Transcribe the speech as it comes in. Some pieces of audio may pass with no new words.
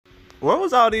Where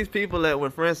was all these people at when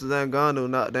Francis Ngannou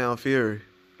knocked down Fury?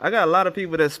 I got a lot of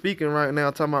people that's speaking right now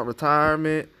talking about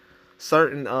retirement,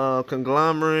 certain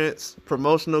conglomerates,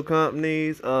 promotional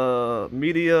companies,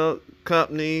 media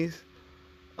companies,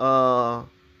 uh,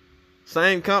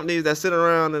 same companies that sit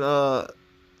around and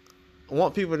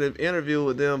want people to interview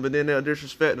with them, but then they'll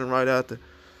disrespect them right after.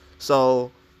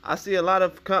 So I see a lot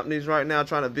of companies right now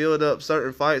trying to build up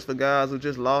certain fights for guys who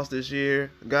just lost this year,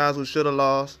 guys who should have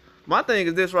lost. My thing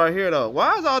is this right here though.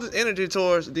 Why is all this energy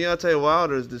towards Deontay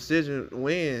Wilder's decision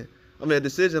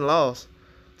loss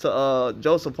to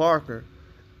Joseph Parker?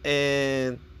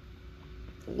 And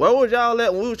where was y'all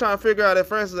at when we were trying to figure out if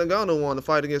Francis Ngannou won the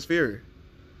fight against Fury?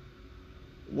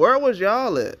 Where was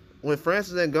y'all at when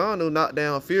Francis Ngannou knocked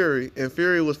down Fury and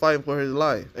Fury was fighting for his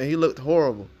life and he looked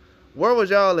horrible? Where was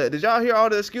y'all at? Did y'all hear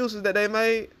all the excuses that they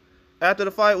made after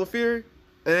the fight with Fury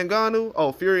and Ngannou?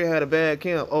 Oh, Fury had a bad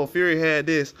camp. Oh, Fury had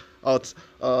this.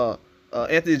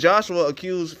 Anthony Joshua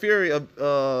accused Fury of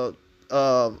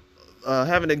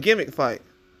having a gimmick fight.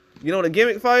 You know what a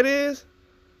gimmick fight is?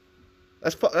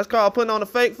 That's called putting on a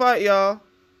fake fight, y'all.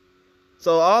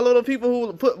 So all of the people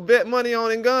who bet money on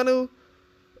Ngannou,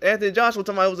 Anthony Joshua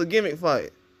talking about it was a gimmick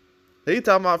fight. He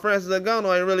talking about Francis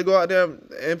Ngannou ain't really go out there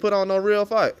and put on no real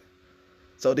fight.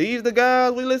 So these the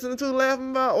guys we listening to laughing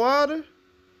about Wilder?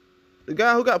 The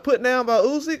guy who got put down by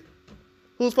Usyk,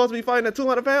 who's supposed to be fighting at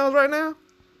 200 pounds right now?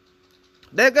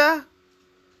 That guy?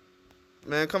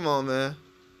 Man, come on, man.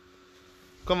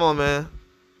 Come on, man.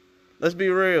 Let's be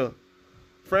real.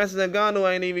 Francis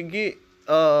Ngannou ain't even get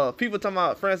people talking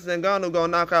about Francis Ngannou gonna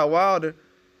knock out Wilder.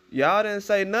 Y'all didn't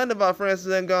say nothing about Francis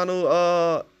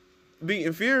Ngannou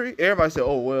beating Fury. Everybody said,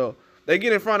 "Oh well." They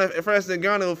get in front of Francis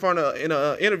Ngannou in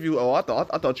an interview. Oh, I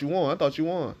thought you won. I thought you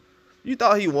won. You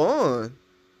thought he won.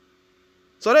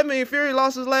 So that means Fury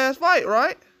lost his last fight,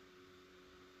 right?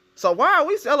 So why are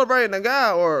we celebrating the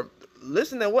guy or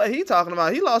listening to what he talking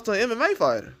about? He lost to an MMA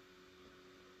fighter.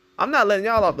 I'm not letting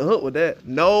y'all off the hook with that.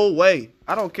 No way.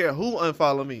 I don't care who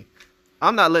unfollow me.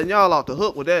 I'm not letting y'all off the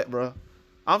hook with that, bro.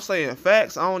 I'm saying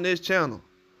facts on this channel.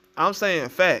 I'm saying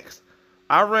facts.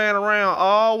 I ran around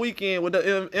all weekend with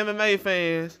the MMA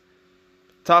fans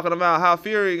talking about how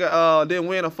Fury didn't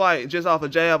win a fight just off a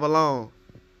jab alone.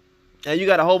 And you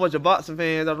got a whole bunch of boxing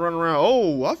fans that's running around,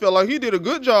 oh, I feel like he did a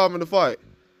good job in the fight.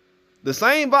 The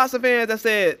same boxing fans that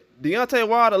said Deontay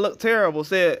Wilder looked terrible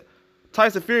said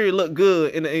Tyson Fury looked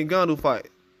good in the Ngannou fight.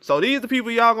 So these are the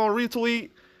people y'all gonna retweet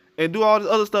and do all this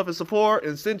other stuff and support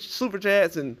and send super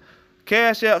chats and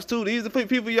cash apps too. These are the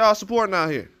people y'all supporting out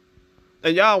here.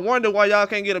 And y'all wonder why y'all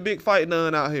can't get a big fight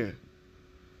done out here.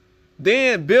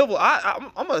 Then Bivol,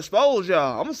 I'm gonna expose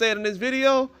y'all. I'm gonna say it in this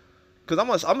video, cause I'm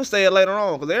gonna say it later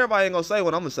on, cause everybody ain't gonna say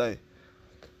what I'm gonna say.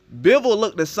 Bivol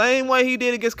looked the same way he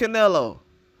did against Canelo,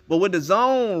 but with the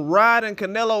zone riding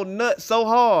Canelo nuts so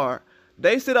hard,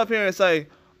 they sit up here and say,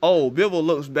 "Oh, Bivol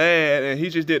looks bad, and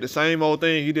he just did the same old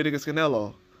thing he did against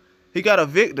Canelo." He got a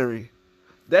victory.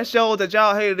 That shows that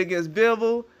y'all hated against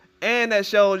Bivol. And that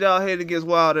shows y'all hated against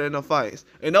Wilder in the fights.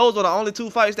 And those were the only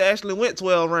two fights that actually went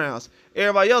 12 rounds.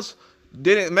 Everybody else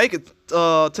didn't make it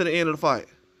to the end of the fight.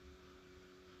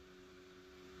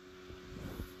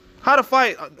 How the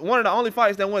fight, one of the only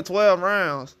fights that went 12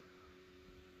 rounds,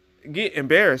 get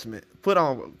embarrassment, put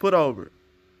over,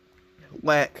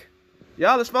 whack.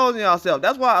 Y'all exposing yourself.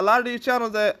 That's why a lot of these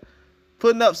channels that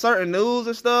putting up certain news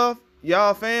and stuff,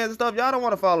 y'all fans and stuff, y'all don't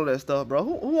want to follow that stuff, bro.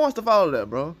 Who wants to follow that,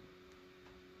 bro?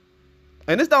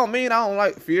 And this don't mean I don't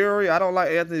like Fury. I don't like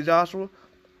Anthony Joshua.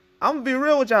 I'm going to be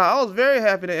real with y'all. I was very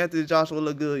happy that Anthony Joshua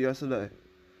looked good yesterday.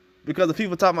 Because of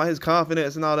people talking about his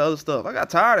confidence and all the other stuff. I got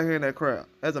tired of hearing that crap.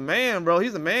 As a man, bro,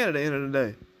 he's a man at the end of the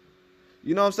day.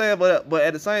 You know what I'm saying? But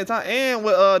at the same time, and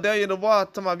with Daniel Dubois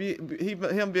talking about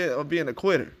him being a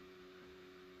quitter.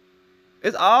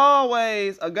 It's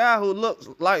always a guy who looks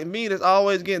like me that's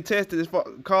always getting tested is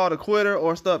called a quitter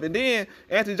or stuff. And then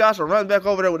Anthony Joshua runs back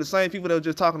over there with the same people that were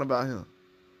just talking about him.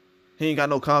 He ain't got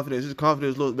no confidence. His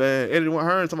confidence looks bad. Eddie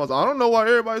Hearn talking about, I don't know why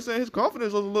everybody's saying his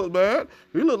confidence doesn't look bad.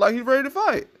 He look like he's ready to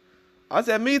fight. I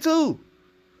said, me too.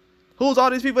 Who's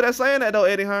all these people that's saying that though,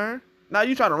 Eddie Hearn? Now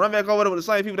you trying to run back over there with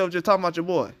the same people that were just talking about your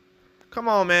boy. Come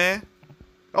on, man.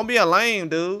 Don't be a lame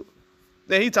dude.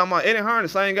 Then he talking about Eddie Hearn, the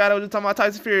same guy that was just talking about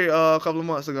Tyson Fury a couple of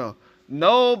months ago.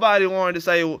 Nobody wanted to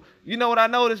say, you know what I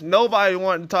noticed? Nobody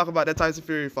wanted to talk about that Tyson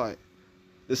Fury fight.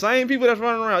 The same people that's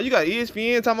running around. You got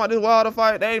ESPN talking about this Wilder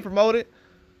fight. They ain't promoted.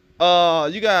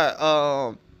 You got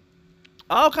all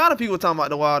kind of people talking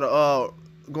about the Wilder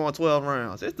going 12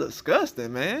 rounds. It's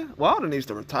disgusting, man. Wilder needs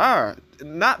to retire.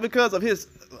 Not because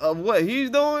of what he's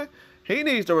doing. He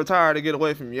needs to retire to get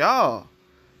away from y'all.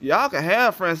 Y'all can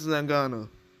have Francis Ngannou.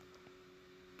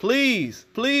 Please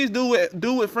do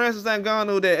what Francis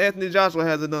Ngannou that Anthony Joshua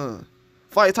hasn't done.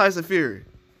 Fight Tyson Fury.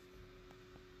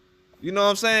 You know what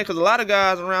I'm saying? Because a lot of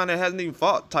guys around there hasn't even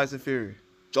fought Tyson Fury.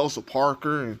 Joseph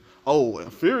Parker and, oh,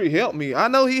 Fury helped me. I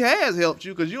know he has helped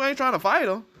you because you ain't trying to fight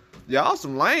him. Y'all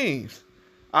some lames.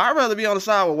 I'd rather be on the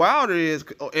side where Wilder is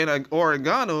or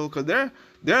Ngannou because they're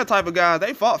the type of guys,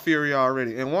 they fought Fury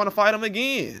already and want to fight him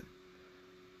again.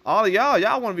 All of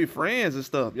y'all want to be friends and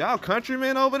stuff. Y'all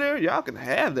countrymen over there, y'all can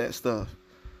have that stuff.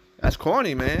 That's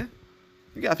corny, man.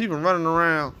 You got people running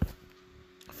around.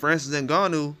 Francis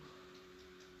Ngannou,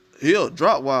 he'll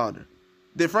drop Wilder.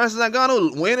 Did Francis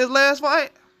Ngannou win his last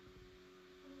fight?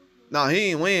 No,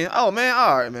 he ain't win. Oh, man,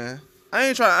 all right, man.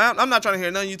 I'm not trying to hear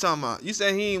nothing you talking about. You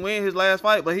said he ain't win his last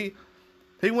fight, but he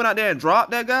went out there and dropped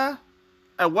that guy?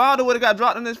 If Wilder would have got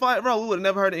dropped in this fight, bro, we would have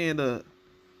never heard the end of it.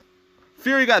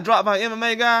 Fury got dropped by an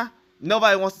MMA guy.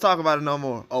 Nobody wants to talk about it no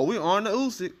more. Oh, we on the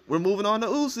Usyk. We're moving on to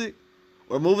Usyk.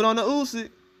 We're moving on to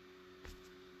Usyk.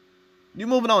 You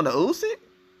moving on to Usyk?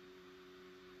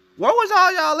 Where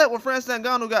was y'all at when Francis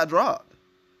Ngannou got dropped?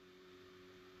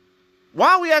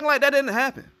 Why are we acting like that didn't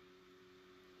happen?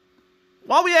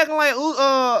 Why we acting like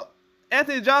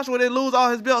Anthony Joshua didn't lose all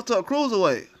his belts to a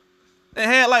cruiserweight and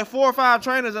had like 4 or 5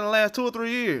 trainers in the last 2 or 3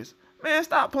 years? Man,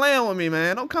 stop playing with me,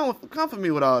 man. Don't come for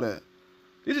me with all that.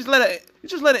 You just let an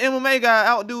MMA guy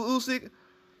outdo Usyk.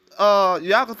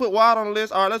 Y'all can put Wilder on the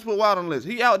list. All right, let's put Wilder on the list.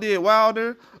 He outdid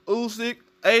Wilder, Usyk,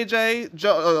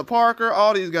 AJ, Parker,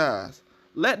 all these guys.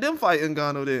 Let them fight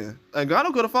Ngannou then.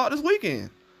 Ngannou could have fought this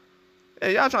weekend.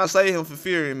 Hey, y'all trying to save him for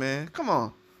Fury, man. Come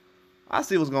on. I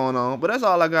see what's going on. But that's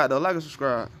all I got, though. Like and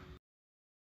subscribe.